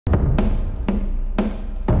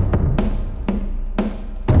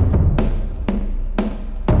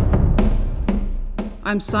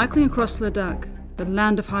I'm cycling across Ladakh, the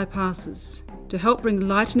land of high passes, to help bring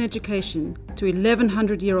light and education to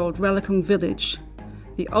 1100-year-old Ralakung village,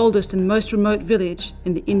 the oldest and most remote village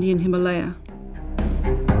in the Indian Himalaya.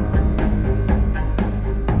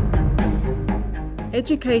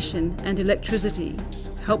 Education and electricity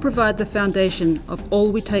help provide the foundation of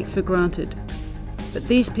all we take for granted, but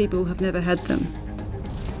these people have never had them.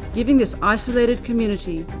 Giving this isolated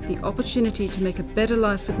community the opportunity to make a better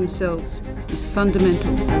life for themselves is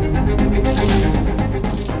fundamental.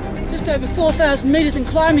 Just over 4,000 metres in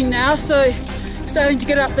climbing now, so starting to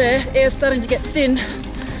get up there, air's starting to get thin.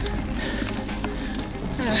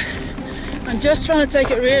 I'm just trying to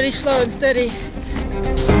take it really slow and steady.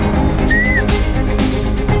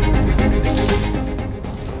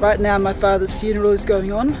 Right now my father's funeral is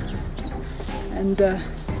going on and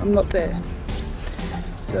I'm not there.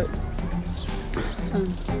 So,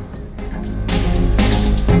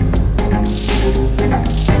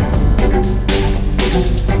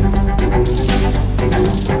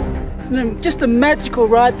 it's just a magical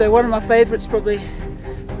ride though, one of my favourites probably.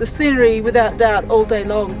 The scenery without doubt all day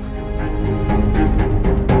long.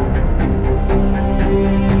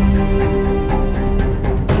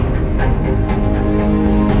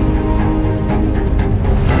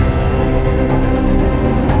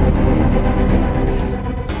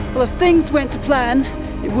 Well, if things went to plan,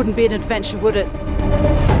 it wouldn't be an adventure, would it?